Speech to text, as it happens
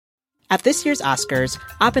At this year's Oscars,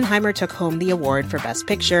 Oppenheimer took home the award for Best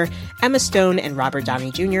Picture, Emma Stone and Robert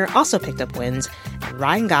Downey Jr. also picked up wins, and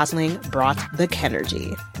Ryan Gosling brought the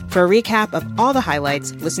Kenergy. For a recap of all the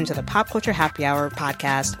highlights, listen to the Pop Culture Happy Hour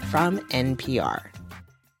podcast from NPR.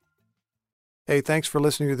 Hey, thanks for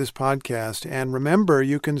listening to this podcast. And remember,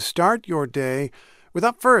 you can start your day with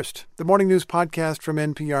Up First, the morning news podcast from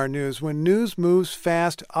NPR News. When news moves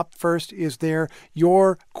fast, Up First is there,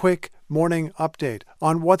 your quick morning update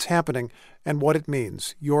on what's happening and what it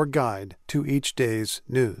means, your guide to each day's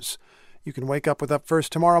news. You can wake up with Up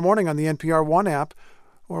First tomorrow morning on the NPR One app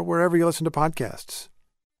or wherever you listen to podcasts.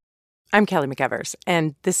 I'm Kelly McEvers,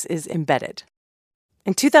 and this is Embedded.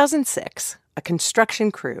 In 2006, a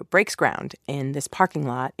construction crew breaks ground in this parking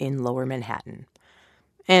lot in Lower Manhattan.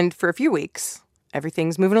 And for a few weeks,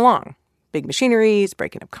 everything's moving along. Big machineries,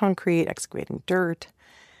 breaking up concrete, excavating dirt.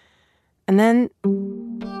 And then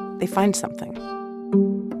they find something.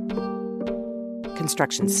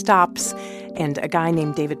 Construction stops, and a guy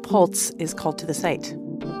named David Pultz is called to the site.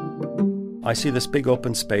 I see this big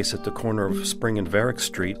open space at the corner of Spring and Varick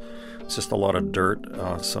Street. It's just a lot of dirt,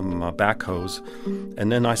 some backhoes.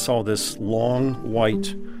 And then I saw this long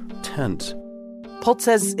white tent. Pultz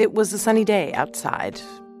says it was a sunny day outside,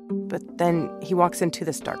 but then he walks into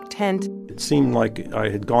this dark tent. It seemed like I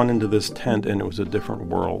had gone into this tent and it was a different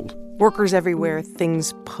world. Workers everywhere,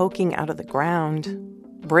 things poking out of the ground.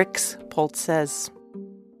 Bricks, Pultz says.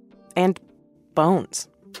 And bones.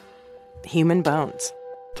 Human bones.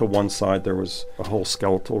 To one side, there was a whole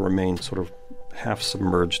skeletal remain sort of half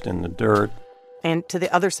submerged in the dirt. And to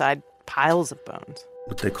the other side, piles of bones.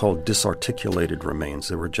 What they call disarticulated remains.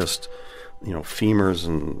 They were just, femurs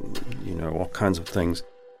and, all kinds of things.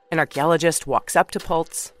 An archaeologist walks up to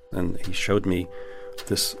Pultz. And he showed me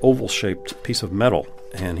this oval-shaped piece of metal.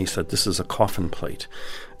 And he said, this is a coffin plate.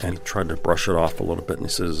 And he tried to brush it off a little bit. And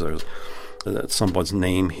he says, there's someone's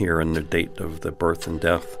name here and the date of the birth and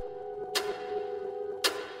death.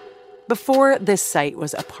 Before this site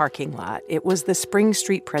was a parking lot, it was the Spring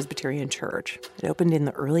Street Presbyterian Church. It opened in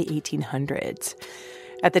the early 1800s.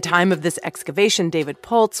 At the time of this excavation, David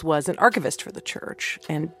Pultz was an archivist for the church,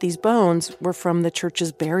 and these bones were from the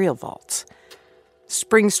church's burial vaults.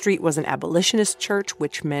 Spring Street was an abolitionist church,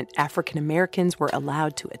 which meant African Americans were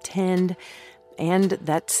allowed to attend, and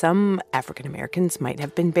that some African Americans might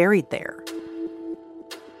have been buried there.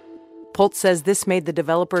 Pultz says this made the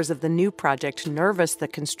developers of the new project nervous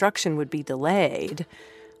that construction would be delayed.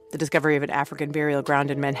 The discovery of an African burial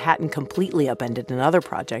ground in Manhattan completely upended another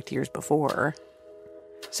project years before.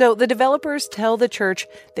 So the developers tell the church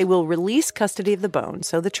they will release custody of the bones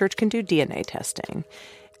so the church can do DNA testing.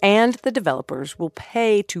 And the developers will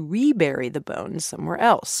pay to rebury the bones somewhere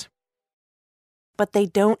else. But they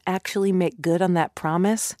don't actually make good on that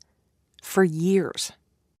promise for years.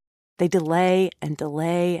 They delay and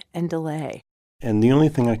delay and delay. And the only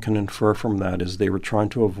thing I can infer from that is they were trying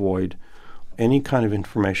to avoid any kind of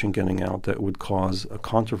information getting out that would cause a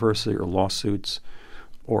controversy or lawsuits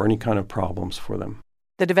or any kind of problems for them.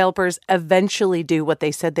 The developers eventually do what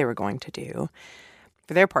they said they were going to do.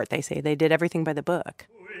 For their part, they say they did everything by the book.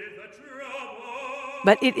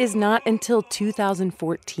 But it is not until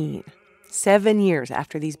 2014, 7 years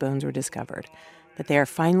after these bones were discovered, that they are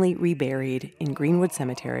finally reburied in Greenwood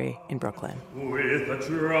Cemetery in Brooklyn. With the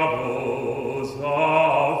troubles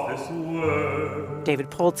of this world. David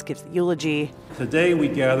Pultz gives the eulogy. Today we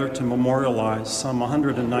gather to memorialize some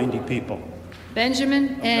 190 people.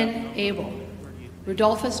 Benjamin N. Abel,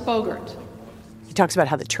 Rudolphus Bogert. He talks about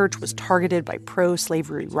how the church was targeted by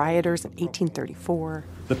pro-slavery rioters in 1834.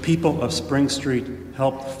 The people of Spring Street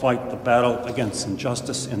helped fight the battle against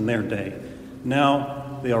injustice in their day.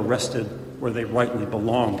 Now they are rested where they rightly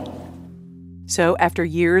belong. So after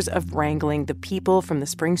years of wrangling, the people from the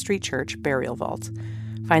Spring Street Church burial vaults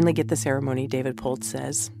finally get the ceremony David Pultz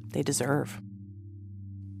says they deserve.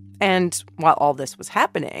 And while all this was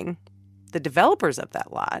happening, the developers of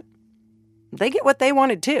that lot, they get what they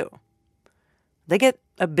wanted too. They get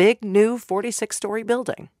a big new 46-story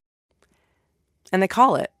building. And they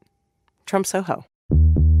call it Trump SoHo.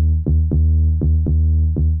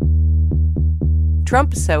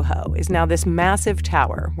 Trump SoHo is now this massive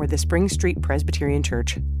tower where the Spring Street Presbyterian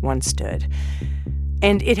Church once stood.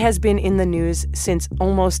 And it has been in the news since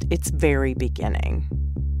almost its very beginning.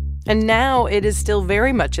 And now it is still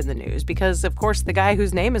very much in the news because, of course, the guy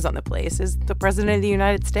whose name is on the place is the President of the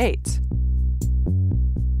United States.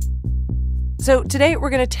 So today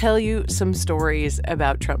we're going to tell you some stories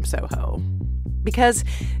about Trump SoHo because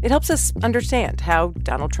it helps us understand how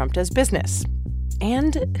Donald Trump does business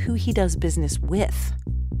and who he does business with.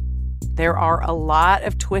 There are a lot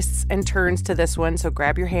of twists and turns to this one, so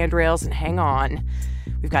grab your handrails and hang on.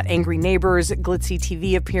 We've got angry neighbors, glitzy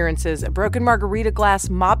TV appearances, a broken margarita glass,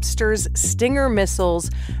 mobsters, Stinger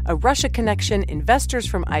missiles, a Russia connection, investors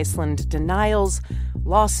from Iceland, denials,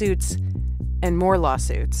 lawsuits, and more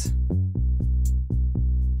lawsuits.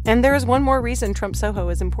 And there is one more reason Trump Soho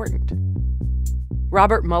is important.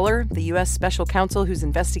 Robert Mueller, the U.S. special counsel who's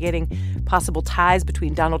investigating possible ties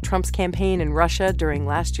between Donald Trump's campaign and Russia during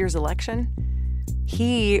last year's election,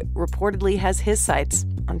 he reportedly has his sights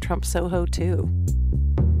on Trump Soho, too.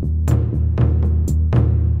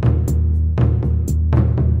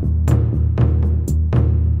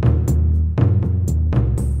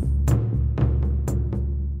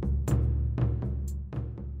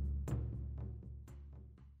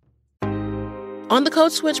 On the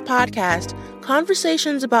Code Switch podcast,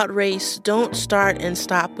 conversations about race don't start and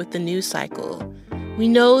stop with the news cycle. We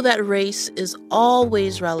know that race is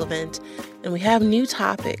always relevant, and we have new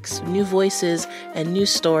topics, new voices, and new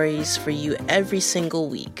stories for you every single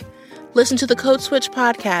week. Listen to the Code Switch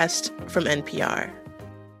podcast from NPR.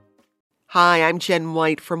 Hi, I'm Jen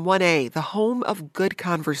White from 1A, the home of good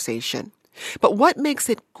conversation. But what makes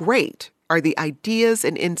it great are the ideas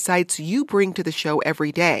and insights you bring to the show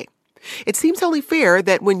every day. It seems only fair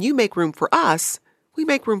that when you make room for us, we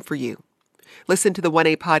make room for you. Listen to the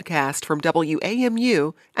 1A podcast from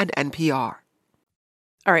WAMU and NPR.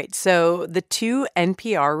 All right, so the two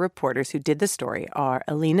NPR reporters who did the story are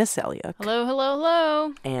Alina Selyuk. Hello, hello,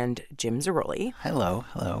 hello. And Jim Zarroli. Hello,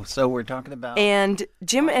 hello. So we're talking about... And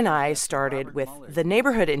Jim and I started with the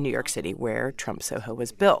neighborhood in New York City where Trump Soho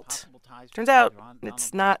was built. Turns out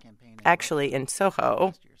it's not actually in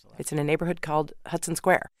Soho. It's in a neighborhood called Hudson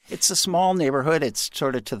Square. It's a small neighborhood. It's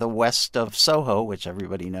sort of to the west of SoHo, which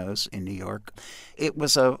everybody knows in New York. It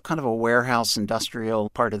was a kind of a warehouse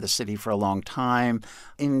industrial part of the city for a long time.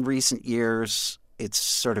 In recent years, it's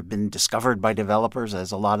sort of been discovered by developers,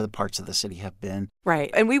 as a lot of the parts of the city have been.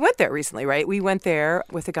 Right. And we went there recently, right? We went there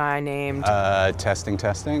with a guy named...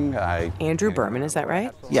 Testing. Andrew Berman, is that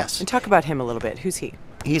right? Yes. And talk about him a little bit. Who's he?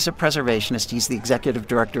 He's a preservationist. He's the executive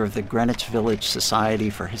director of the Greenwich Village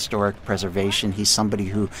Society for Historic Preservation. He's somebody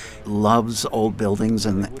who loves old buildings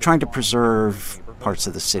and trying to preserve parts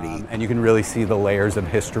of the city. And you can really see the layers of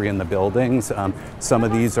history in the buildings. Some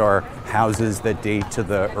of these are houses that date to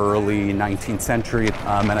the early 19th century.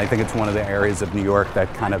 And I think it's one of the areas of New York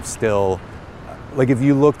that kind of still... Like, if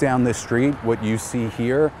you look down this street, what you see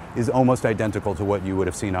here is almost identical to what you would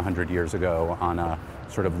have seen 100 years ago on a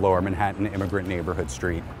sort of lower Manhattan immigrant neighborhood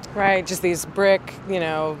street. Right, just these brick,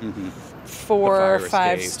 4 or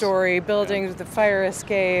 5 story buildings with the fire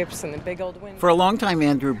escapes and the big old windows. For a long time,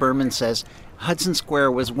 Andrew Berman says Hudson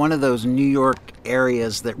Square was one of those New York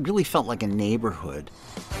areas that really felt like a neighborhood.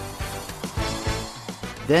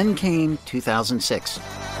 Then came 2006.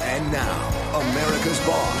 And now, America's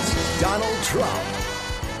boss, Donald Trump.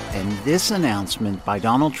 And this announcement by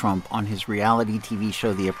Donald Trump on his reality TV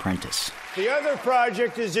show, The Apprentice. The other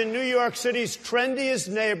project is in New York City's trendiest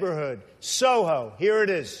neighborhood, SoHo. Here it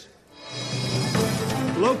is.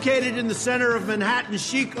 Located in the center of Manhattan's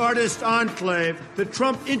chic artist enclave, the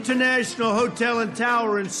Trump International Hotel and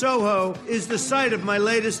Tower in SoHo is the site of my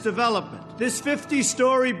latest development. This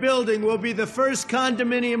 50-story building will be the first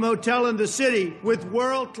condominium hotel in the city with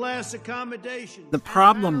world-class accommodation. The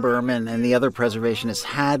problem Berman and the other preservationists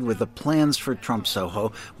had with the plans for Trump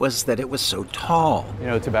Soho was that it was so tall.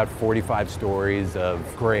 It's about 45 stories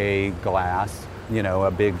of gray glass.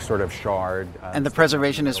 A big sort of shard. And the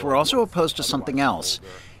preservationists were also opposed to something else.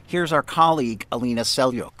 Here's our colleague, Alina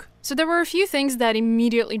Selyuk. So there were a few things that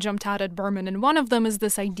immediately jumped out at Berman, and one of them is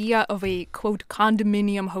this idea of a, quote,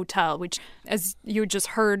 condominium hotel, which, as you just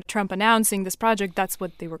heard Trump announcing this project, that's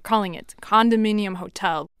what they were calling it, condominium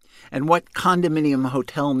hotel. And what condominium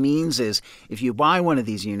hotel means is if you buy one of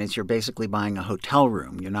these units, you're basically buying a hotel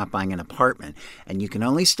room. You're not buying an apartment. And you can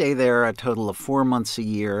only stay there a total of 4 months a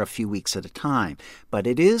year, a few weeks at a time. But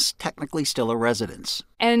it is technically still a residence.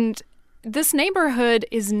 And this neighborhood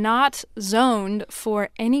is not zoned for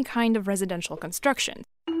any kind of residential construction.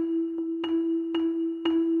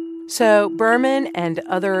 So Berman and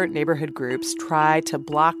other neighborhood groups try to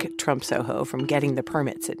block Trump Soho from getting the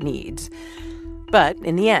permits it needs. But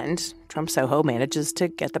in the end, Trump Soho manages to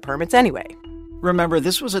get the permits anyway. Remember,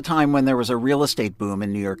 this was a time when there was a real estate boom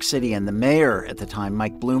in New York City, and the mayor at the time,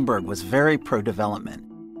 Mike Bloomberg, was very pro-development.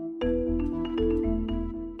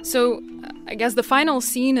 So I guess the final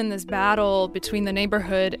scene in this battle between the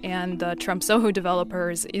neighborhood and the Trump Soho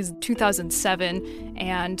developers is 2007,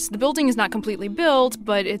 and the building is not completely built,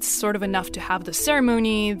 but it's sort of enough to have the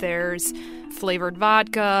ceremony. There's flavored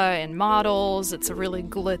vodka and models. It's a really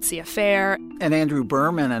glitzy affair. And Andrew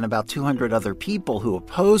Berman and about 200 other people who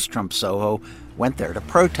opposed Trump Soho went there to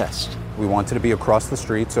protest. We wanted to be across the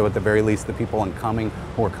street, so at the very least the people who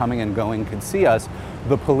were coming and going could see us.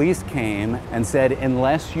 The police came and said,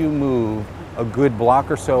 unless you move a good block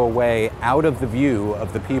or so away out of the view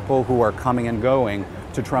of the people who are coming and going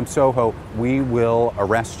to Trump Soho, we will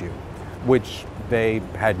arrest you, which they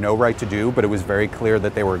had no right to do, but it was very clear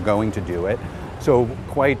that they were going to do it. So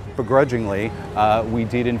quite begrudgingly, we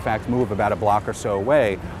did in fact move about a block or so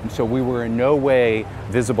away. So we were in no way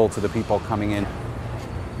visible to the people coming in.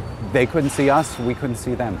 They couldn't see us, we couldn't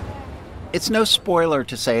see them. It's no spoiler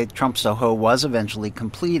to say Trump Soho was eventually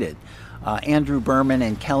completed. Andrew Berman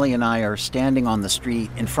and Kelly and I are standing on the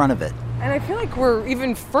street in front of it. And I feel like we're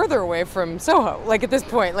even further away from Soho, like at this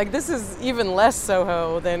point. Like this is even less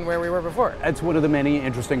Soho than where we were before. It's one of the many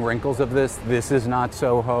interesting wrinkles of this. This is not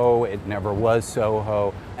Soho. It never was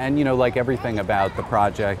Soho. And, you know, like everything about the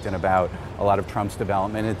project and about a lot of Trump's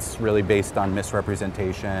development, it's really based on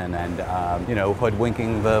misrepresentation and,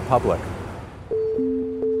 hoodwinking the public.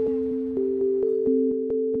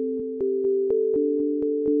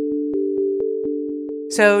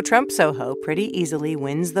 So Trump Soho pretty easily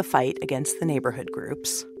wins the fight against the neighborhood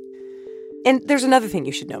groups. And there's another thing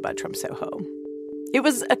you should know about Trump Soho. It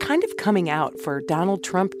was a kind of coming out for Donald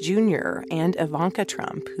Trump Jr. and Ivanka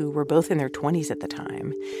Trump, who were both in their 20s at the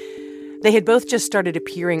time. They had both just started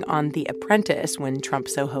appearing on The Apprentice when Trump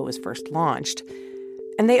Soho was first launched,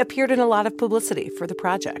 and they appeared in a lot of publicity for the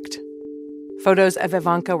project. Photos of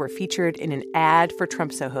Ivanka were featured in an ad for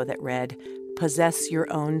Trump Soho that read, "Possess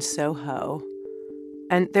your own Soho."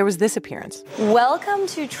 And there was this appearance. Welcome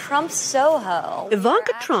to Trump Soho.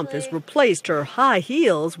 Ivanka Trump has replaced her high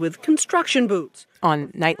heels with construction boots. On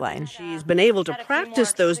Nightline. She's been able to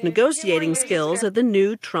practice those negotiating skills at the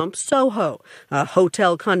new Trump Soho, a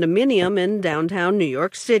hotel condominium in downtown New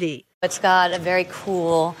York City. It's got a very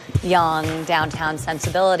cool, young downtown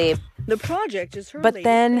sensibility. The project is her But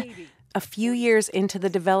then, baby. a few years into the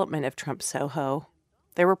development of Trump Soho,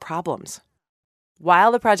 there were problems.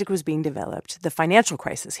 While the project was being developed, the financial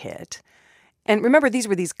crisis hit. And remember, these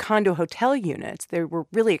were these condo hotel units. They were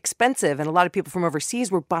really expensive, and a lot of people from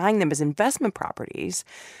overseas were buying them as investment properties.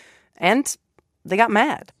 And they got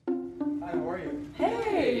mad. Hi, how are you?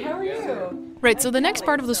 Hey, how are you? Right, so the next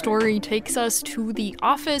part of the story takes us to the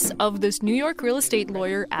office of this New York real estate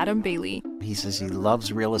lawyer, Adam Bailey. He says he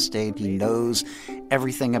loves real estate. He knows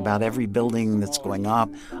everything about every building that's going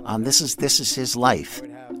up. This is his life.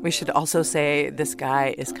 We should also say this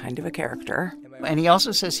guy is kind of a character. And he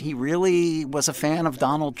also says he really was a fan of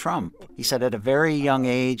Donald Trump. He said at a very young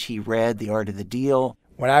age he read The Art of the Deal.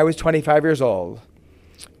 When I was 25 years old,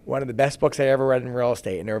 one of the best books I ever read in real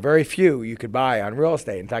estate, and there are very few you could buy on real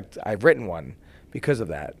estate. In fact, I've written one because of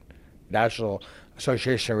that. National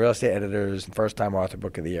Association of Real Estate Editors, first-time author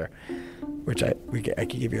book of the year, which I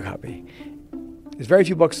can give you a copy. There's very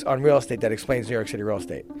few books on real estate that explains New York City real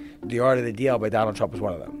estate. The Art of the Deal by Donald Trump is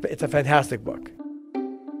one of them. It's a fantastic book.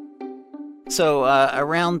 So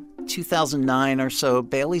around 2009 or so,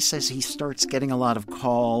 Bailey says he starts getting a lot of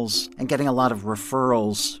calls and getting a lot of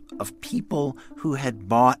referrals of people who had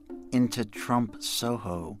bought into Trump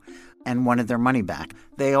Soho and wanted their money back.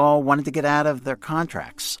 They all wanted to get out of their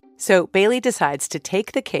contracts. So Bailey decides to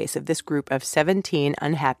take the case of this group of 17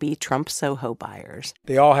 unhappy Trump Soho buyers.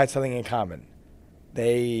 They all had something in common.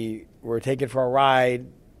 They were taken for a ride.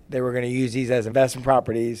 They were going to use these as investment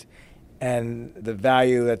properties, and the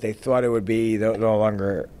value that they thought it would be no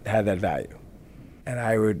longer had that value. And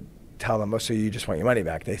I would tell them, "Oh, so you just want your money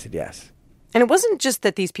back?" They said yes. And it wasn't just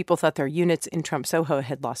that these people thought their units in Trump Soho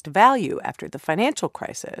had lost value after the financial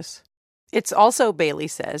crisis. It's also, Bailey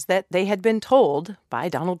says, that they had been told by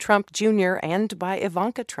Donald Trump Jr. and by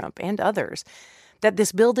Ivanka Trump and others that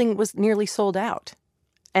this building was nearly sold out.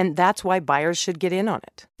 And that's why buyers should get in on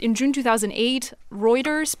it. In June 2008,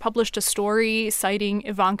 Reuters published a story citing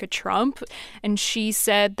Ivanka Trump, and she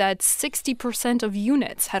said that 60% of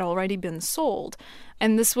units had already been sold.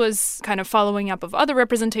 And this was kind of following up of other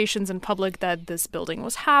representations in public that this building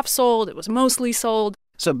was half sold, it was mostly sold.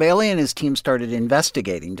 So Bailey and his team started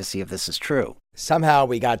investigating to see if this is true. Somehow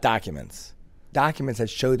we got documents that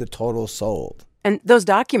showed the total sold. And those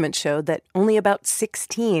documents showed that only about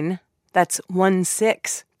 16, that's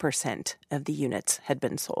 1/6% of the units had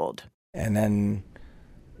been sold. And then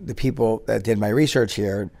the people that did my research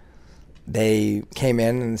here, they came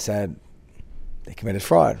in and said they committed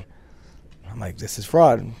fraud. I'm like, this is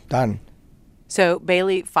fraud. Done. So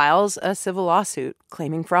Bailey files a civil lawsuit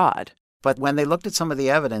claiming fraud. But when they looked at some of the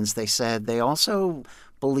evidence, they said they also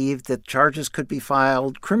believed that charges could be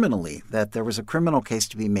filed criminally, that there was a criminal case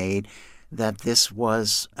to be made, that this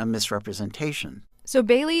was a misrepresentation. So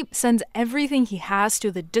Bailey sends everything he has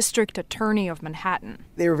to the district attorney of Manhattan.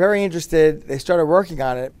 They were very interested. They started working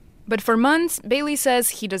on it. But for months, Bailey says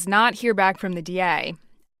he does not hear back from the DA.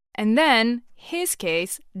 And then his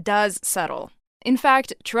case does settle. In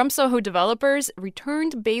fact, Trump SoHo developers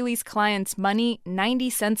returned Bailey's clients' money 90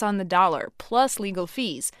 cents on the dollar, plus legal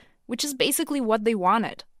fees, which is basically what they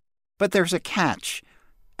wanted. But there's a catch.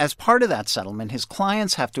 As part of that settlement, his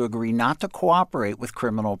clients have to agree not to cooperate with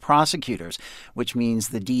criminal prosecutors, which means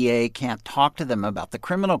the DA can't talk to them about the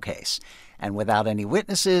criminal case. And without any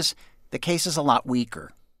witnesses, the case is a lot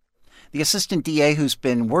weaker. The assistant DA who's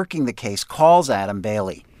been working the case calls Adam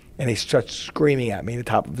Bailey. And he starts screaming at me at the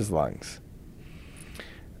top of his lungs.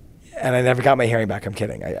 And I never got my hearing back. I'm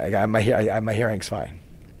kidding. My hearing's fine.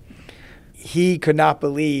 He could not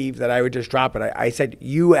believe that I would just drop it. I said,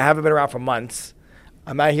 you haven't been around for months.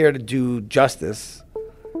 I'm not here to do justice.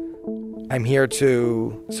 I'm here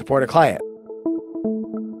to support a client.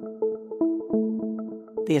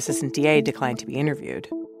 The assistant DA declined to be interviewed.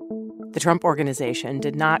 The Trump Organization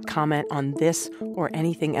did not comment on this or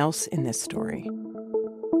anything else in this story.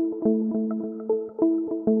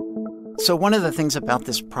 So one of the things about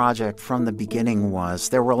this project from the beginning was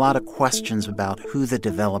there were a lot of questions about who the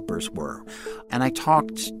developers were. And I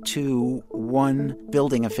talked to one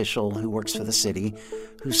building official who works for the city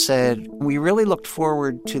who said, we really looked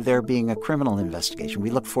forward to there being a criminal investigation.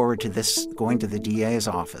 We look forward to this going to the DA's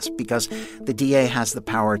office because the DA has the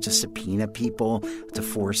power to subpoena people, to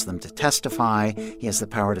force them to testify. He has the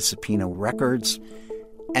power to subpoena records.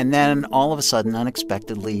 And then all of a sudden,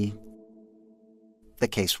 unexpectedly, the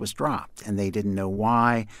case was dropped, and they didn't know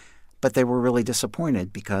why, but they were really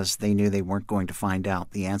disappointed because they knew they weren't going to find out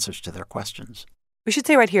the answers to their questions. We should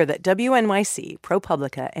say right here that WNYC,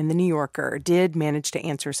 ProPublica, and The New Yorker did manage to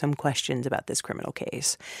answer some questions about this criminal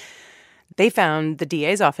case. They found the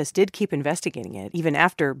DA's office did keep investigating it, even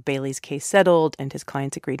after Bailey's case settled and his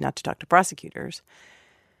clients agreed not to talk to prosecutors.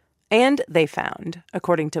 And they found,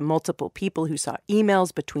 according to multiple people who saw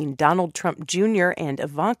emails between Donald Trump Jr. and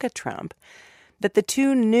Ivanka Trump, that the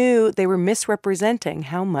two knew they were misrepresenting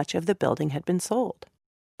how much of the building had been sold.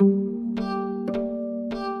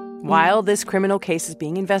 While this criminal case is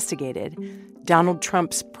being investigated, Donald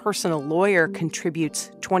Trump's personal lawyer contributes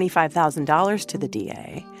 $25,000 to the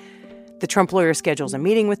DA. The Trump lawyer schedules a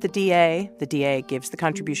meeting with the DA gives the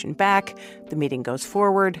contribution back, the meeting goes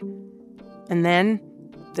forward, and then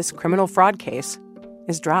this criminal fraud case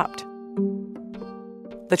is dropped.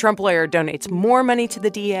 The Trump lawyer donates more money to the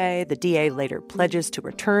DA later pledges to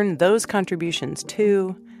return those contributions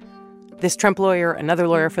too. This Trump lawyer, another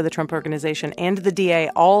lawyer for the Trump Organization, and the DA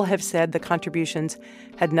all have said the contributions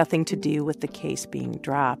had nothing to do with the case being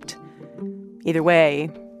dropped. Either way,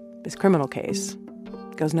 this criminal case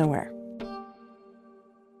goes nowhere.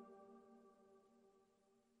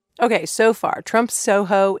 Okay, so far, Trump's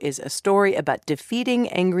SoHo is a story about defeating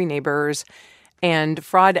angry neighbors and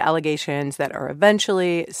fraud allegations that are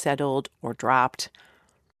eventually settled or dropped.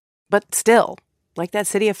 But still, like that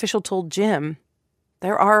city official told Jim,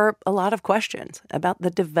 there are a lot of questions about the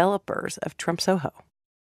developers of Trump SoHo.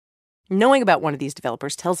 Knowing about one of these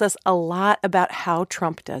developers tells us a lot about how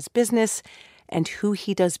Trump does business and who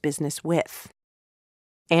he does business with.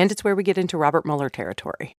 And it's where we get into Robert Mueller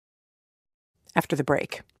territory. After the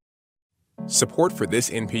break. Support for this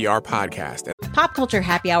NPR podcast. Pop Culture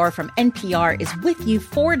Happy Hour from NPR is with you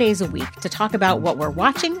 4 days a week to talk about what we're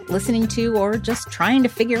watching, listening to, or just trying to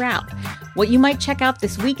figure out. What you might check out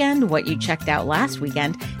this weekend, what you checked out last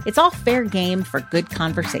weekend, it's all fair game for good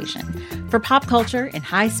conversation. For pop culture in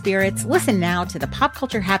high spirits, listen now to the Pop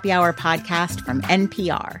Culture Happy Hour podcast from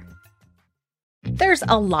NPR. There's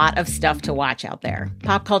a lot of stuff to watch out there.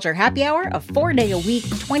 Pop Culture Happy Hour, a 4-day-a-week,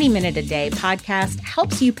 20-minute-a-day podcast,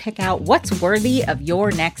 helps you pick out what's worthy of your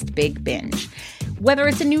next big binge. Whether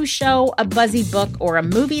it's a new show, a buzzy book, or a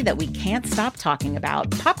movie that we can't stop talking about,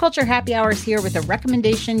 Pop Culture Happy Hour is here with a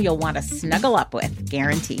recommendation you'll want to snuggle up with,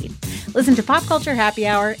 guaranteed. Listen to Pop Culture Happy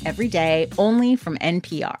Hour every day, only from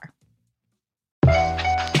NPR.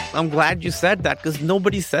 I'm glad you said that because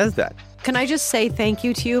nobody says that. Can I just say thank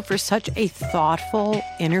you to you for such a thoughtful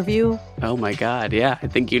interview? Oh, my God. Yeah, I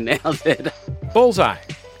think you nailed it. Bullseye.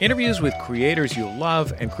 Interviews with creators you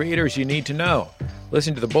love and creators you need to know.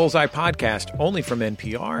 Listen to the Bullseye podcast only from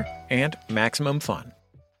NPR and Maximum Fun.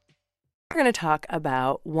 We're going to talk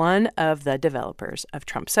about one of the developers of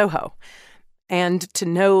Trump SoHo. And to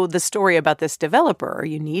know the story about this developer,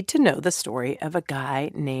 you need to know the story of a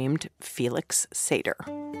guy named Felix Sater.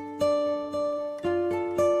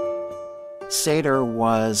 Sater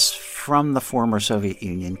was from the former Soviet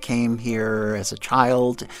Union, came here as a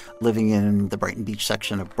child, living in the Brighton Beach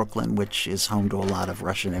section of Brooklyn, which is home to a lot of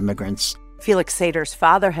Russian immigrants. Felix Sater's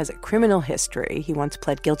father has a criminal history. He once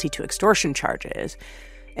pled guilty to extortion charges,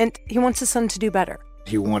 and he wants his son to do better.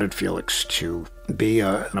 He wanted Felix to be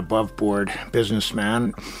an above-board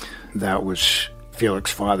businessman. That was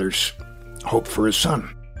Felix's father's hope for his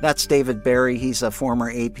son. That's David Berry. He's a former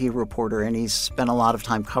AP reporter, and he's spent a lot of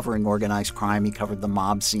time covering organized crime. He covered the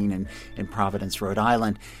mob scene in Providence, Rhode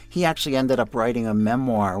Island. He actually ended up writing a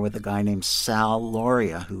memoir with a guy named Sal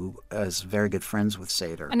Lauria, who is very good friends with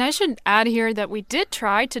Sater. And I should add here that we did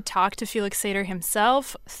try to talk to Felix Sater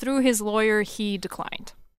himself. Through his lawyer, he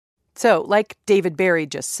declined. So, like David Berry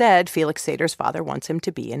just said, Felix Sater's father wants him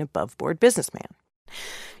to be an above-board businessman.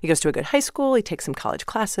 He goes to a good high school, he takes some college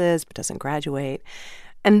classes, but doesn't graduate.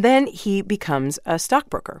 And then he becomes a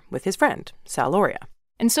stockbroker with his friend, Sal Lauria.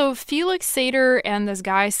 And so Felix Sater and this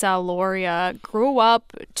guy, Sal Lauria, grew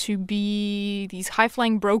up to be these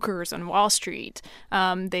high-flying brokers on Wall Street.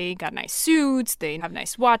 They got nice suits, they have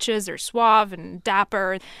nice watches, they're suave and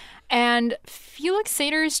dapper. And Felix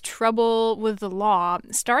Sater's trouble with the law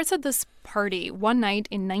starts at this party one night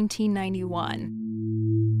in 1991.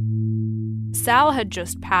 Sal had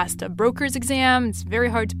just passed a broker's exam. It's very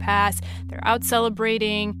hard to pass. They're out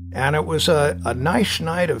celebrating. And it was a nice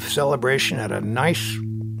night of celebration at a nice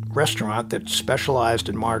restaurant that specialized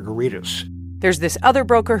in margaritas. There's this other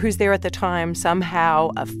broker who's there at the time.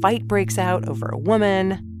 Somehow a fight breaks out over a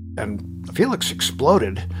woman. And Felix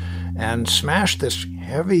exploded and smashed this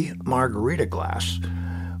heavy margarita glass.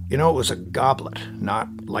 You know, it was a goblet, not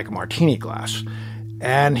like a martini glass.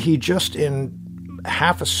 And he just, in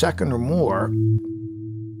half a second or more,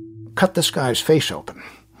 cut this guy's face open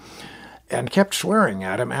and kept swearing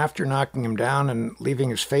at him after knocking him down and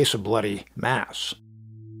leaving his face a bloody mass.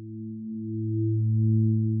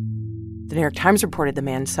 The New York Times reported the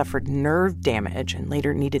man suffered nerve damage and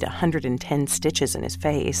later needed 110 stitches in his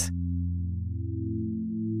face.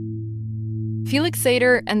 Felix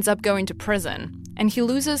Sater ends up going to prison, and he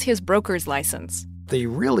loses his broker's license. The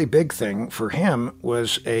really big thing for him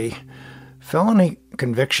was a felony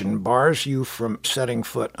conviction bars you from setting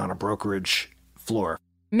foot on a brokerage floor.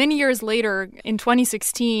 Many years later, in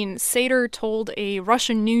 2016, Sater told a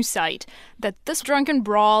Russian news site that this drunken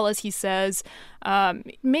brawl, as he says,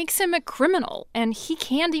 makes him a criminal, and he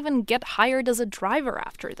can't even get hired as a driver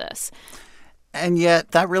after this. And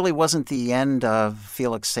yet, that really wasn't the end of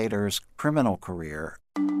Felix Sater's criminal career.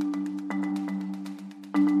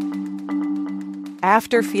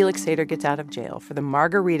 After Felix Sater gets out of jail for the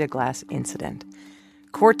margarita glass incident,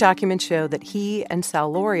 court documents show that he and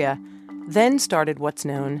Sal Lauria then started what's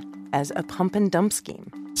known as a pump-and-dump scheme.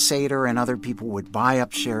 Sater and other people would buy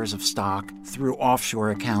up shares of stock through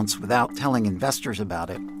offshore accounts without telling investors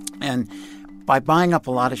about it. And by buying up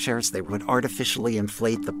a lot of shares, they would artificially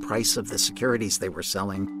inflate the price of the securities they were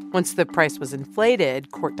selling. Once the price was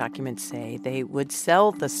inflated, court documents say they would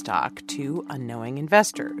sell the stock to unknowing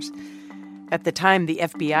investors. At the time, the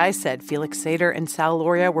FBI said Felix Sater and Sal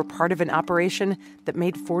Lauria were part of an operation that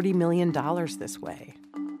made $40 million this way.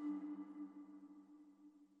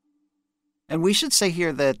 And we should say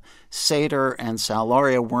here that Sater and Sal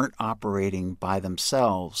Lauria weren't operating by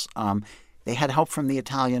themselves. They had help from the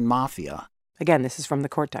Italian mafia. Again, this is from the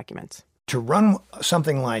court documents. To run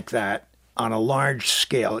something like that on a large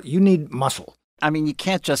scale, you need muscle. I mean, you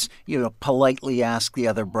can't just, politely ask the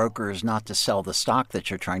other brokers not to sell the stock that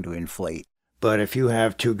you're trying to inflate. But if you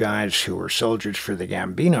have two guys who are soldiers for the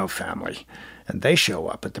Gambino family and they show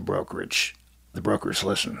up at the brokerage, the brokers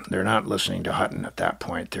listen. They're not listening to Hutton at that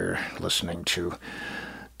point. They're listening to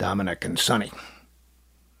Dominic and Sonny.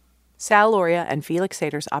 Sal Lauria and Felix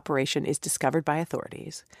Sater's operation is discovered by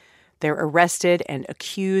authorities. They're arrested and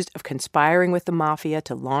accused of conspiring with the mafia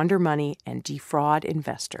to launder money and defraud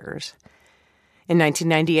investors. In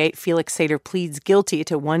 1998, Felix Sater pleads guilty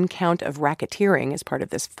to one count of racketeering as part of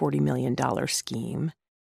this $40 million scheme.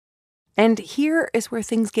 And here is where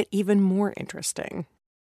things get even more interesting.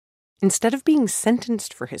 Instead of being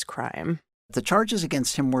sentenced for his crime, the charges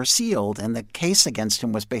against him were sealed, and the case against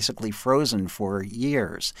him was basically frozen for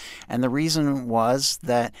years. And the reason was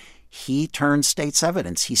that he turned state's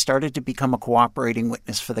evidence. He started to become a cooperating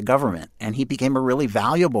witness for the government, and he became a really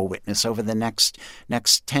valuable witness over the next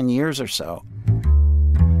 10 years or so.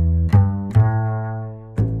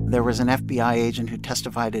 There was an FBI agent who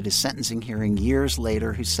testified at his sentencing hearing years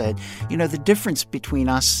later who said, the difference between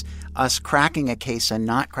us cracking a case and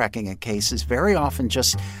not cracking a case is very often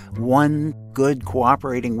just one good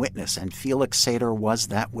cooperating witness, and Felix Sater was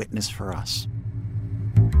that witness for us.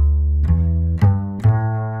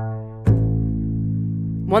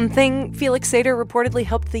 One thing Felix Sater reportedly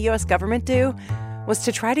helped the U.S. government do was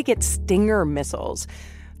to try to get Stinger missiles.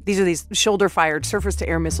 These are these shoulder-fired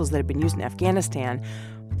surface-to-air missiles that have been used in Afghanistan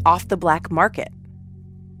off the black market.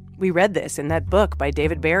 We read this in that book by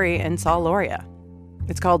David Barry and Saul Lauria.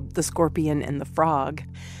 It's called The Scorpion and the Frog.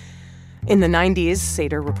 In the 90s,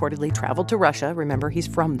 Sater reportedly traveled to Russia, remember he's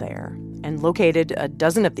from there, and located a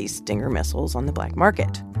dozen of these Stinger missiles on the black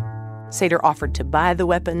market. Sater offered to buy the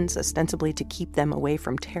weapons, ostensibly to keep them away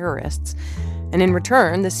from terrorists, and in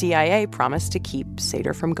return, the CIA promised to keep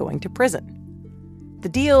Sater from going to prison. The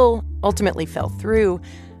deal ultimately fell through,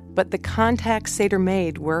 but the contacts Sater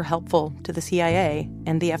made were helpful to the CIA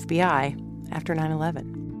and the FBI after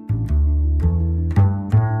 9/11.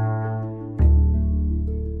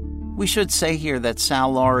 We should say here that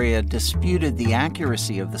Sal Lauria disputed the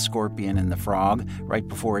accuracy of The Scorpion and the Frog right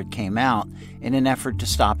before it came out in an effort to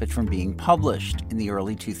stop it from being published in the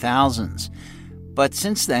early 2000s. But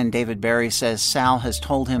since then, David Barry says Sal has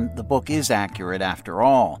told him the book is accurate after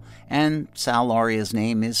all, and Sal Lauria's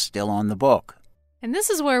name is still on the book. And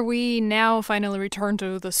this is where we now finally return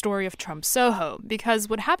to the story of Trump SoHo, because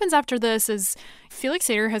what happens after this is Felix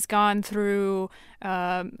Sater has gone through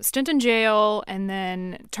a stint in jail and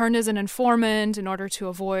then turned as an informant in order to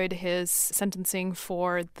avoid his sentencing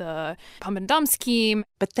for the pump and dump scheme.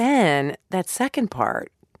 But then that second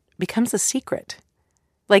part becomes a secret.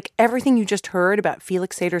 Like everything you just heard about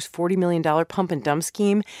Felix Sater's $40 million pump and dump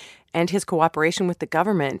scheme and his cooperation with the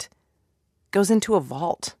government goes into a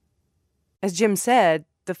vault. As Jim said,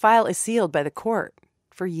 the file is sealed by the court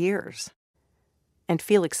for years. And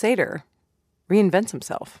Felix Sater reinvents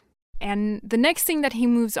himself. And the next thing that he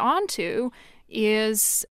moves on to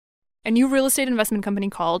is a new real estate investment company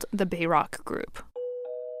called the Bayrock Group.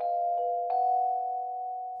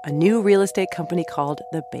 A new real estate company called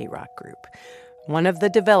the Bayrock Group, one of the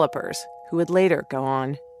developers who would later go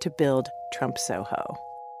on to build Trump SoHo.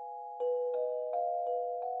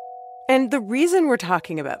 And the reason we're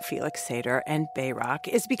talking about Felix Sater and Bayrock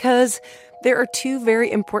is because there are two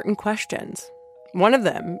very important questions. One of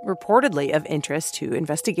them reportedly of interest to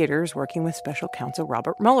investigators working with special counsel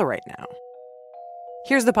Robert Mueller right now.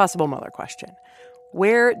 Here's the possible Mueller question.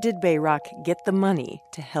 Where did Bayrock get the money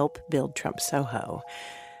to help build Trump SoHo?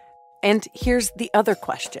 And here's the other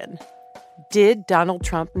question. Did Donald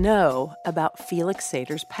Trump know about Felix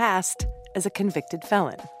Sater's past as a convicted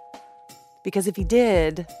felon? Because if he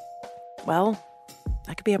did, well,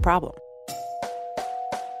 that could be a problem.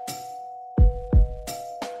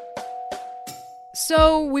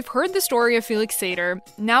 So we've heard the story of Felix Sater.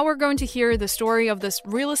 Now we're going to hear the story of this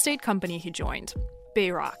real estate company he joined,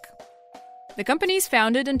 Bayrock. The company is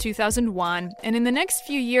founded in 2001, and in the next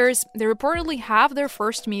few years, they reportedly have their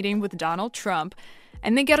first meeting with Donald Trump,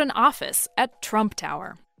 and they get an office at Trump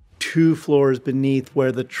Tower. 2 floors beneath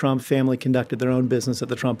where the Trump family conducted their own business at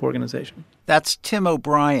the Trump Organization. That's Tim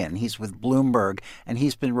O'Brien. He's with Bloomberg, and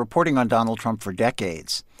he's been reporting on Donald Trump for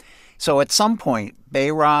decades. So at some point,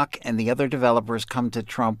 Bayrock and the other developers come to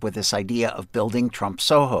Trump with this idea of building Trump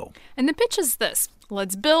SoHo. And the pitch is this.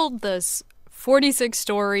 Let's build this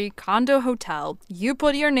 46-story condo hotel. You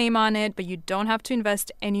put your name on it, but you don't have to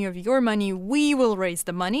invest any of your money. We will raise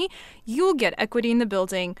the money. You'll get equity in the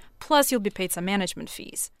building, plus you'll be paid some management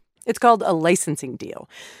fees. It's called a licensing deal.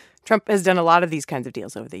 Trump has done a lot of these kinds of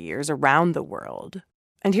deals over the years around the world.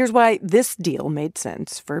 And here's why this deal made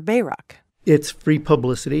sense for Bayrock. It's free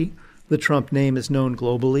publicity. The Trump name is known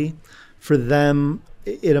globally. For them,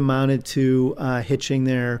 it amounted to hitching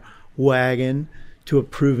their wagon to a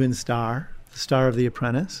proven star, the star of The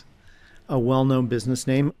Apprentice, a well-known business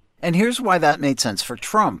name. And here's why that made sense for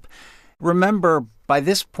Trump. Remember, by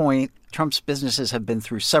this point, Trump's businesses have been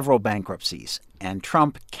through several bankruptcies, and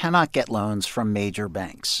Trump cannot get loans from major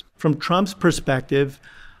banks. From Trump's perspective,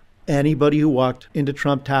 anybody who walked into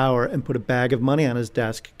Trump Tower and put a bag of money on his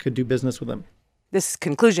desk could do business with him. This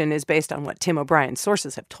conclusion is based on what Tim O'Brien's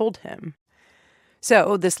sources have told him.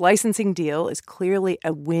 So this licensing deal is clearly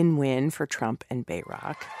a win-win for Trump and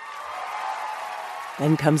Bayrock.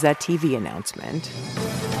 Then comes that TV announcement.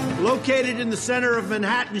 Located in the center of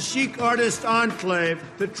Manhattan's chic artist enclave,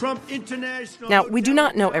 the Trump International... Now, we do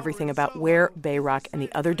not know everything about where Bayrock and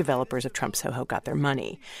the other developers of Trump SoHo got their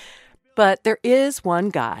money. But there is one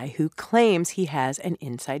guy who claims he has an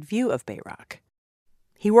inside view of Bayrock.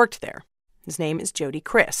 He worked there. His name is Jody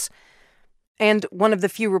Criss. And one of the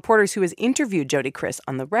few reporters who has interviewed Jody Criss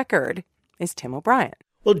on the record is Tim O'Brien.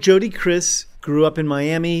 Well, Jody Criss grew up in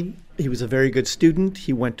Miami. He was a very good student.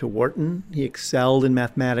 He went to Wharton. He excelled in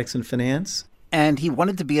mathematics and finance. And he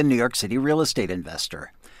wanted to be a New York City real estate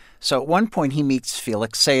investor. So at one point, he meets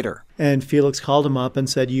Felix Sater. And Felix called him up and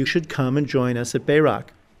said, you should come and join us at Bayrock.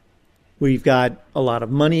 We've got a lot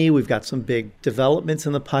of money. We've got some big developments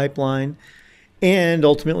in the pipeline. And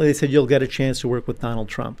ultimately, they said, you'll get a chance to work with Donald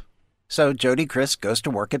Trump. So Jody Kriss goes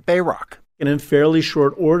to work at Bayrock. And in fairly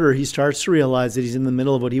short order, he starts to realize that he's in the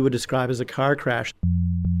middle of what he would describe as a car crash.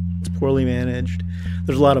 It's poorly managed.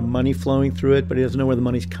 There's a lot of money flowing through it, but he doesn't know where the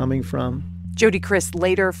money's coming from. Jody Kriss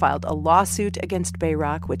later filed a lawsuit against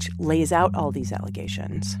Bayrock, which lays out all these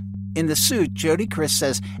allegations. In the suit, Jody Kriss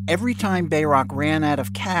says every time Bayrock ran out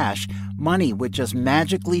of cash, money would just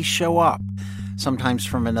magically show up, sometimes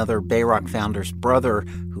from another Bayrock founder's brother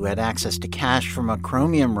who had access to cash from a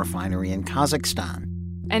chromium refinery in Kazakhstan.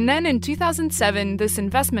 And then in 2007, this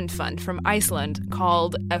investment fund from Iceland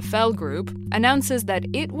called FL Group announces that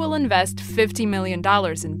it will invest $50 million in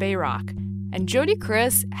Bayrock. And Jody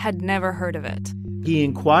Kriss had never heard of it. He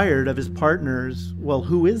inquired of his partners, well,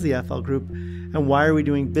 who is the FL Group and why are we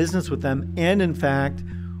doing business with them? And in fact,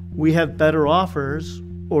 we have better offers,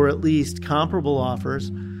 or at least comparable offers,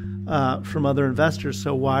 from other investors.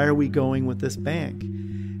 So why are we going with this bank?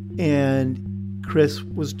 And Kriss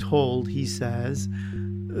was told, he says,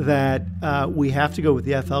 that we have to go with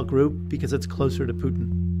the FL Group because it's closer to Putin.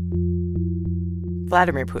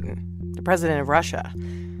 Vladimir Putin, the president of Russia.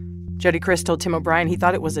 Jody Kriss told Tim O'Brien he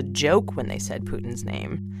thought it was a joke when they said Putin's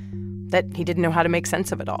name, that he didn't know how to make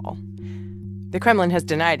sense of it all. The Kremlin has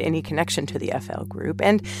denied any connection to the FL Group,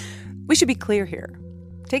 and we should be clear here.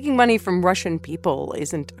 Taking money from Russian people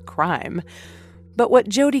isn't a crime. But what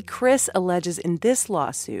Jody Kriss alleges in this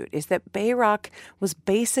lawsuit is that Bayrock was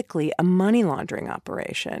basically a money laundering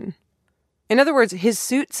operation. In other words, his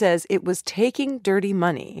suit says it was taking dirty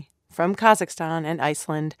money from Kazakhstan and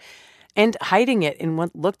Iceland and hiding it in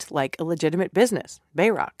what looked like a legitimate business,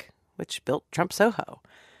 Bayrock, which built Trump SoHo.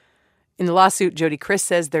 In the lawsuit, Jody Kriss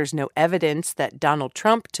says there's no evidence that Donald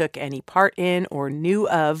Trump took any part in or knew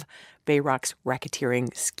of Bayrock's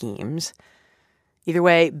racketeering schemes. Either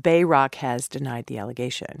way, Bayrock has denied the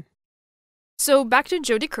allegation. So back to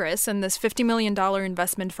Jody Kriss and this $50 million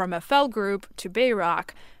investment from FL Group to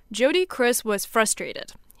Bayrock. Jody Kriss was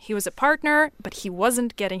frustrated. He was a partner, but he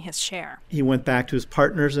wasn't getting his share. He went back to his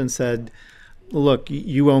partners and said, look,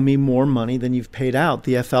 you owe me more money than you've paid out.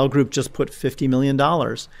 The FL Group just put $50 million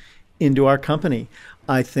into our company.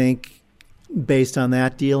 I think based on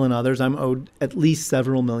that deal and others, I'm owed at least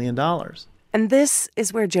several $1 million. And this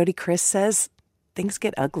is where Jody Kriss says things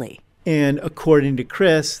get ugly. And according to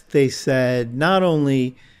Kriss, they said, not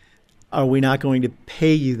only are we not going to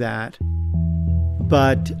pay you that,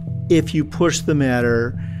 but if you push the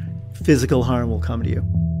matter, physical harm will come to you.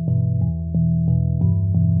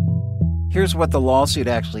 Here's what the lawsuit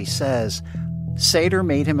actually says. Sater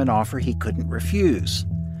made him an offer he couldn't refuse.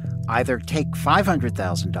 Either take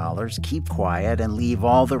 $500,000, keep quiet, and leave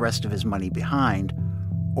all the rest of his money behind,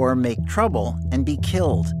 or make trouble and be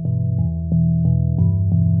killed.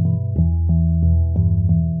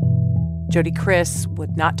 Jody Kriss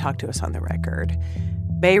would not talk to us on the record.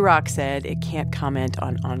 Bayrock said it can't comment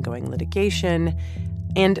on ongoing litigation.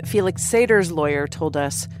 And Felix Sater's lawyer told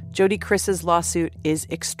us Jody Kriss's lawsuit is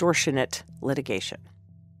extortionate litigation.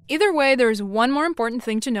 Either way, there's one more important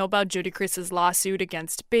thing to know about Jody Kriss's lawsuit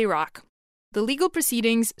against Bayrock. The legal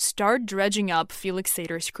proceedings start dredging up Felix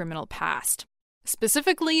Sater's criminal past.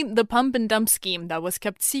 Specifically, the pump and dump scheme that was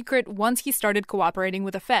kept secret once he started cooperating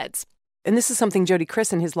with the feds. And this is something Jody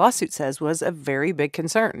Kriss in his lawsuit says was a very big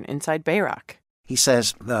concern inside Bayrock. He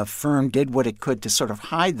says the firm did what it could to sort of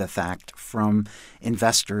hide the fact from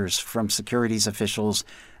investors, from securities officials,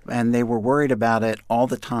 and they were worried about it all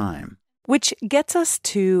the time. Which gets us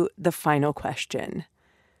to the final question.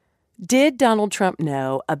 Did Donald Trump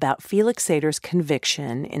know about Felix Sater's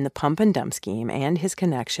conviction in the pump and dump scheme and his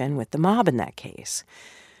connection with the mob in that case?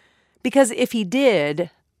 Because if he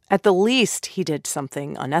did, at the least he did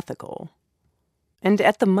something unethical. And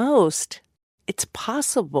at the most, it's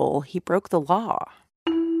possible he broke the law.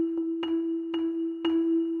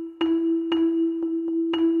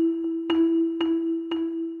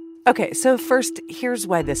 Okay, so first, here's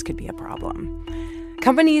why this could be a problem.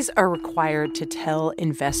 Companies are required to tell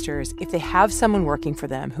investors if they have someone working for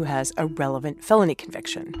them who has a relevant felony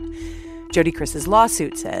conviction. Jody Kriss's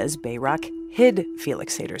lawsuit says Bayrock hid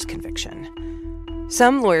Felix Sater's conviction.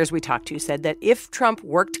 Some lawyers we talked to said that if Trump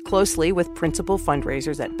worked closely with principal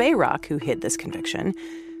fundraisers at Bayrock who hid this conviction,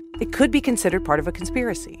 it could be considered part of a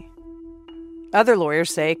conspiracy. Other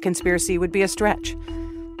lawyers say conspiracy would be a stretch.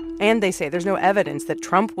 And they say there's no evidence that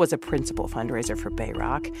Trump was a principal fundraiser for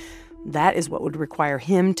Bayrock. That is what would require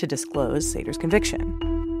him to disclose Sater's conviction.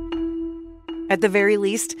 At the very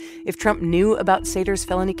least, if Trump knew about Sater's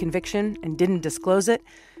felony conviction and didn't disclose it,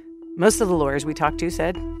 most of the lawyers we talked to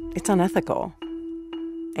said it's unethical.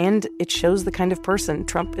 And it shows the kind of person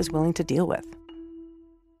Trump is willing to deal with.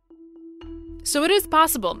 So it is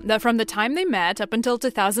possible that from the time they met up until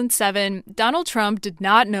 2007, Donald Trump did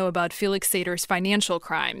not know about Felix Sater's financial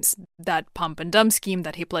crimes, that pump and dump scheme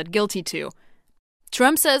that he pled guilty to.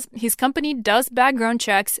 Trump says his company does background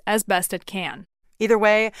checks as best it can. Either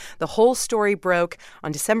way, the whole story broke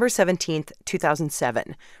on December 17th,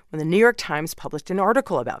 2007, when the New York Times published an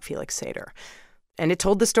article about Felix Sater. And it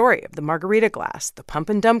told the story of the margarita glass, the pump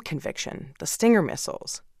and dump conviction, the Stinger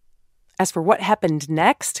missiles. As for what happened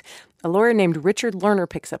next, a lawyer named Richard Lerner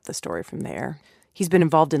picks up the story from there. He's been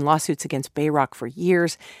involved in lawsuits against Bayrock for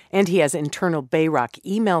years, and he has internal Bayrock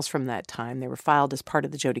emails from that time. They were filed as part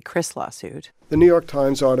of the Jody Kriss lawsuit. The New York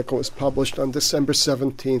Times article was published on December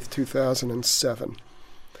 17th, 2007.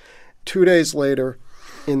 2 days later,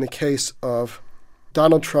 in the case of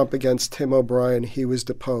Donald Trump against Tim O'Brien, he was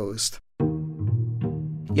deposed.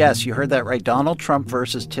 Yes, you heard that right. Donald Trump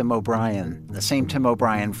versus Tim O'Brien, the same Tim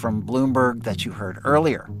O'Brien from Bloomberg that you heard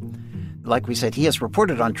earlier. Like we said, he has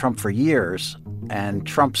reported on Trump for years, and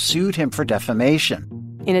Trump sued him for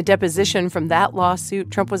defamation. In a deposition from that lawsuit,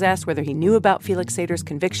 Trump was asked whether he knew about Felix Sater's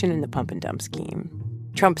conviction in the pump and dump scheme.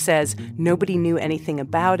 Trump says nobody knew anything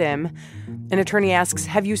about him. An attorney asks,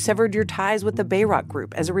 have you severed your ties with the Bayrock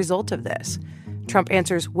Group as a result of this? Trump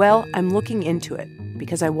answers, well, I'm looking into it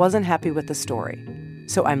because I wasn't happy with the story.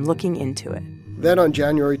 So I'm looking into it. Then on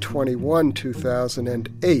January 21,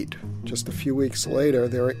 2008, just a few weeks later,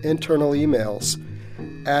 there are internal emails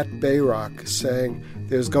at Bayrock saying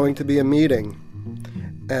there's going to be a meeting.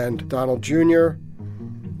 And Donald Jr.,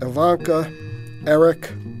 Ivanka,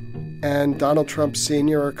 Eric, and Donald Trump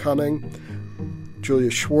Sr. are coming.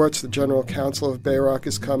 Julia Schwartz, the general counsel of Bayrock,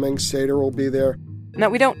 is coming. Sater will be there. Now,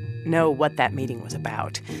 we don't know what that meeting was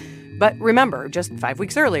about. But remember, just 5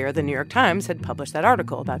 weeks earlier, the New York Times had published that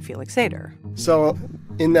article about Felix Sater. So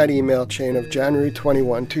in that email chain of January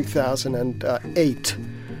 21, 2008,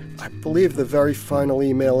 I believe the very final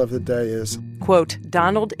email of the day is, quote,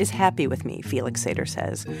 Donald is happy with me, Felix Sater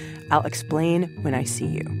says. I'll explain when I see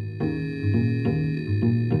you.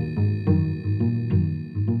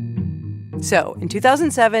 So in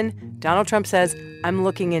 2007, Donald Trump says, I'm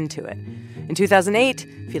looking into it. In 2008,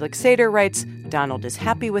 Felix Sater writes, Donald is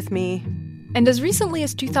happy with me. And as recently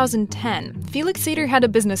as 2010, Felix Sater had a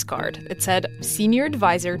business card. It said, Senior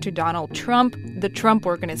Advisor to Donald Trump, the Trump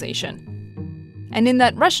Organization. And in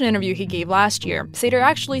that Russian interview he gave last year, Sater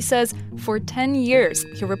actually says for 10 years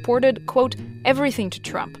he reported, quote, everything to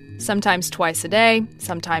Trump, sometimes twice a day,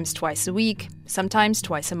 sometimes twice a week, sometimes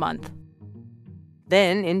twice a month.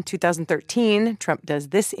 Then, in 2013, Trump does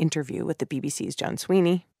this interview with the BBC's John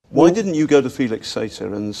Sweeney. Why didn't you go to Felix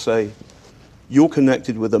Sater and say, you're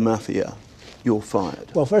connected with the mafia, you're fired?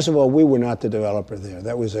 Well, first of all, we were not the developer there.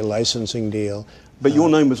 That was a licensing deal. But your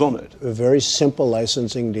name was on it. A very simple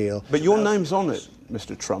licensing deal. But your name's on it,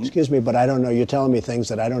 Mr. Trump. Excuse me, but I don't know. You're telling me things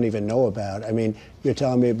that I don't even know about. I mean, you're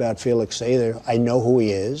telling me about Felix Sater. I know who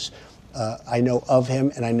he is. I know of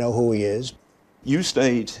him, and I know who he is. You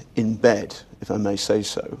stayed in bed, if I may say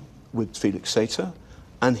so, with Felix Sater,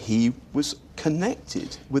 and he was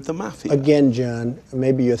connected with the mafia. Again, John,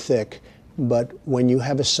 maybe you're thick, but when you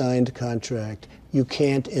have a signed contract, you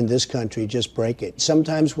can't, in this country, just break it.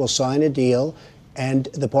 Sometimes we'll sign a deal, and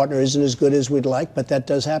the partner isn't as good as we'd like, but that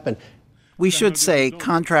does happen. We should say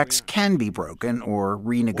contracts can be broken or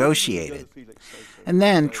renegotiated. And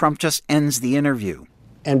then Trump just ends the interview.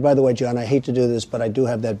 And by the way, John, I hate to do this, but I do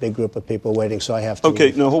have that big group of people waiting, so I have to Okay,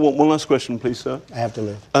 leave. now hold on. One last question, please, sir. I have to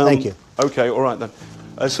leave. Thank you. Okay, all right then.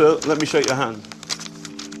 Sir, let me shake your hand.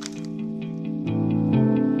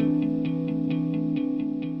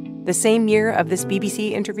 The same year of this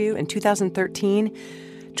BBC interview, in 2013,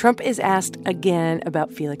 Trump is asked again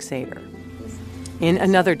about Felix Sater. In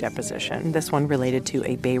another deposition, this one related to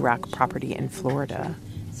a Bayrock property in Florida.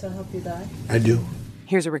 So help you God? I do.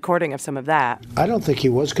 Here's a recording of some of that. I don't think he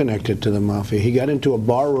was connected to the mafia. He got into a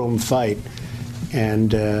barroom fight,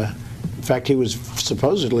 and in fact, he was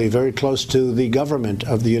supposedly very close to the government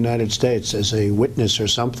of the United States as a witness or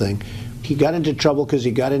something. He got into trouble because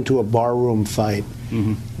he got into a barroom fight,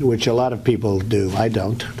 which a lot of people do. I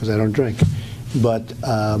don't, because I don't drink. But,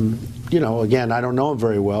 you know, again, I don't know him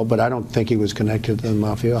very well, but I don't think he was connected to the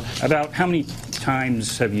mafia. About how many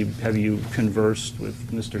times have you conversed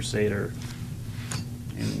with Mr. Sater?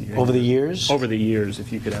 Over the years? Over the years,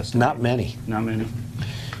 if you could estimate. Not many. Not many.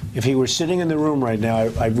 If he were sitting in the room right now,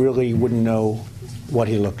 I really wouldn't know what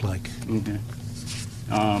he looked like. Okay.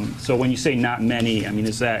 So when you say not many, I mean,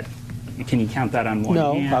 is that, can you count that on one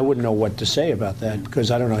hand? No, I wouldn't know what to say about that,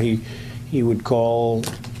 because I don't know, he would call,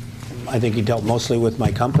 I think he dealt mostly with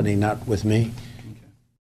my company, not with me.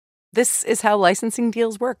 This is how licensing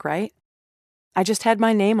deals work, right? I just had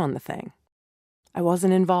my name on the thing. I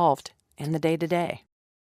wasn't involved in the day-to-day.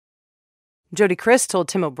 Jody Kriss told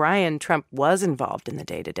Tim O'Brien Trump was involved in the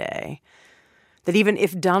day-to-day. That even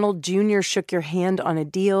if Donald Jr. shook your hand on a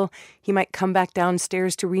deal, he might come back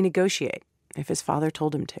downstairs to renegotiate if his father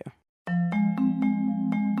told him to.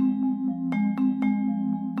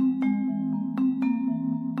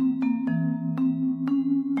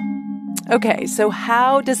 Okay, so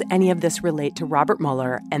how does any of this relate to Robert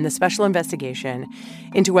Mueller and the special investigation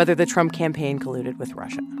into whether the Trump campaign colluded with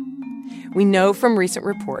Russia? We know from recent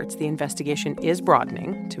reports the investigation is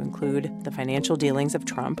broadening to include the financial dealings of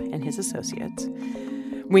Trump and his associates.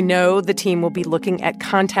 We know the team will be looking at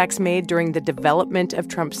contacts made during the development of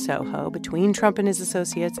Trump's SoHo between Trump and his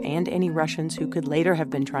associates and any Russians who could later have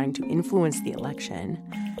been trying to influence the election.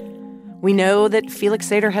 We know that Felix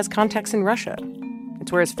Sater has contacts in Russia.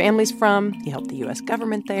 It's where his family's from. He helped the U.S.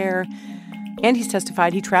 government there. And he's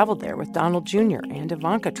testified he traveled there with Donald Jr. and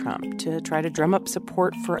Ivanka Trump to try to drum up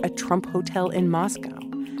support for a Trump hotel in Moscow.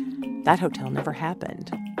 That hotel never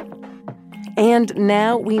happened. And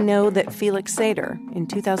now we know that Felix Sater, in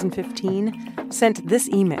 2015, sent this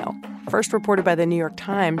email, first reported by the New York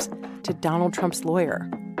Times, to Donald Trump's lawyer.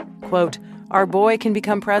 Quote, "Our boy can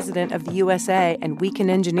become president of the USA and we can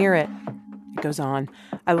engineer it." It goes on,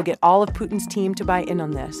 "I will get all of Putin's team to buy in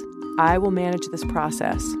on this. I will manage this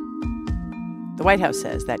process." The White House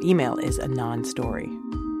says that email is a non-story.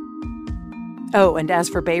 Oh, and as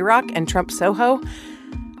for Bayrock and Trump SoHo,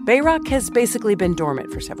 Bayrock has basically been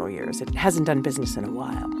dormant for several years. It hasn't done business in a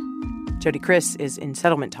while. Jody Kriss is in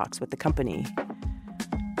settlement talks with the company.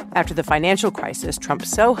 After the financial crisis, Trump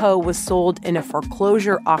SoHo was sold in a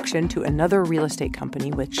foreclosure auction to another real estate company,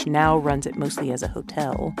 which now runs it mostly as a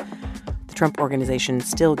hotel. The Trump organization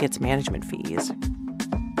still gets management fees.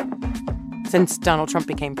 Since Donald Trump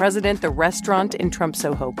became president, the restaurant in Trump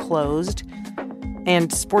SoHo closed,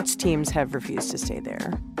 and sports teams have refused to stay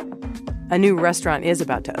there. A new restaurant is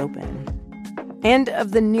about to open. And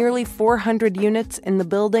of the nearly 400 units in the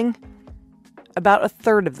building, about a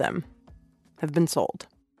third of them have been sold.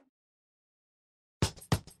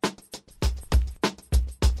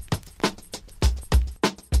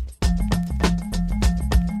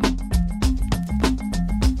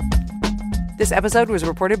 This episode was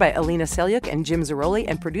reported by Alina Selyuk and Jim Zaroli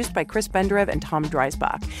and produced by Chris Benderev and Tom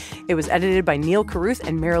Dreisbach. It was edited by Neil Carruth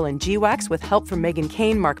and Marilyn G. Wax with help from Megan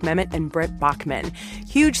Kane, Mark Memmott, and Brett Bachman.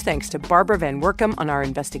 Huge thanks to Barbara Van Workum on our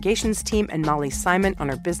investigations team and Molly Simon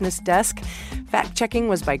on our business desk. Fact-checking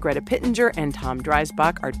was by Greta Pittenger and Tom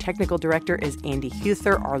Dreisbach. Our technical director is Andy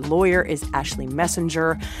Huther. Our lawyer is Ashley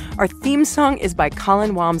Messenger. Our theme song is by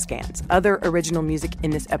Colin Wamsgans. Other original music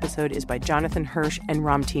in this episode is by Jonathan Hirsch and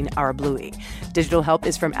Ramtin Arablouei. Digital help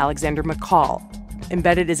is from Alexander McCall.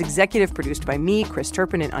 Embedded is executive produced by me, Chris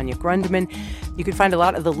Turpin, and Anya Grundman. You can find a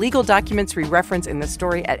lot of the legal documents we reference in the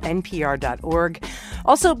story at npr.org.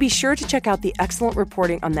 Also, be sure to check out the excellent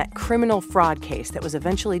reporting on that criminal fraud case that was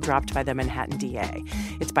eventually dropped by the Manhattan DA.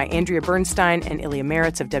 It's by Andrea Bernstein and Ilya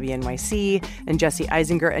Meritz of WNYC and Jesse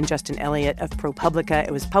Eisinger and Justin Elliott of ProPublica.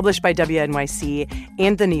 It was published by WNYC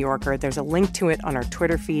and The New Yorker. There's a link to it on our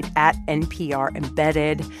Twitter feed at NPR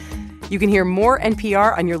Embedded. You can hear more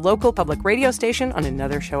NPR on your local public radio station on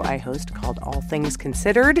another show I host called All Things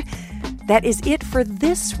Considered. That is it for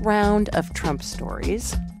this round of Trump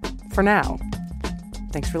stories. For now.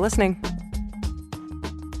 Thanks for listening.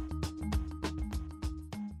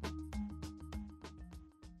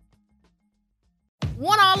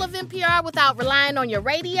 Want all of NPR without relying on your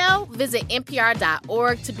radio? Visit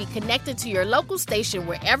npr.org to be connected to your local station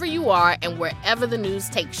wherever you are and wherever the news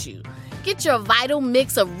takes you. Get your vital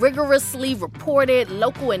mix of rigorously reported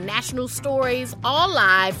local and national stories, all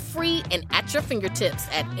live, free, and at your fingertips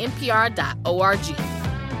at npr.org.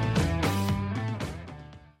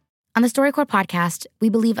 On the StoryCorps podcast, we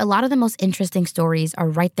believe a lot of the most interesting stories are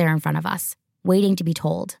right there in front of us, waiting to be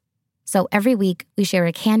told. So every week, we share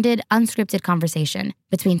a candid, unscripted conversation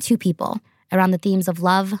between two people around the themes of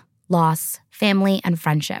love, loss, family, and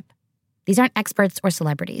friendship. These aren't experts or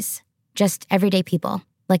celebrities, just everyday people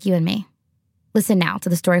like you and me. Listen now to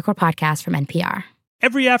the StoryCorps podcast from NPR.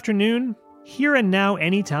 Every afternoon, Here and Now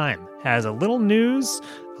Anytime has a little news,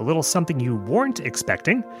 a little something you weren't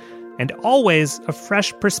expecting, and always a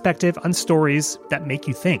fresh perspective on stories that make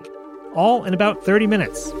you think, all in about 30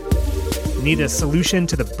 minutes. Need a solution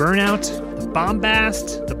to the burnout, the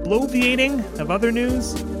bombast, the bloviating of other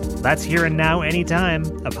news? That's Here and Now Anytime,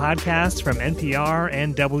 a podcast from NPR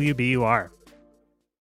and WBUR.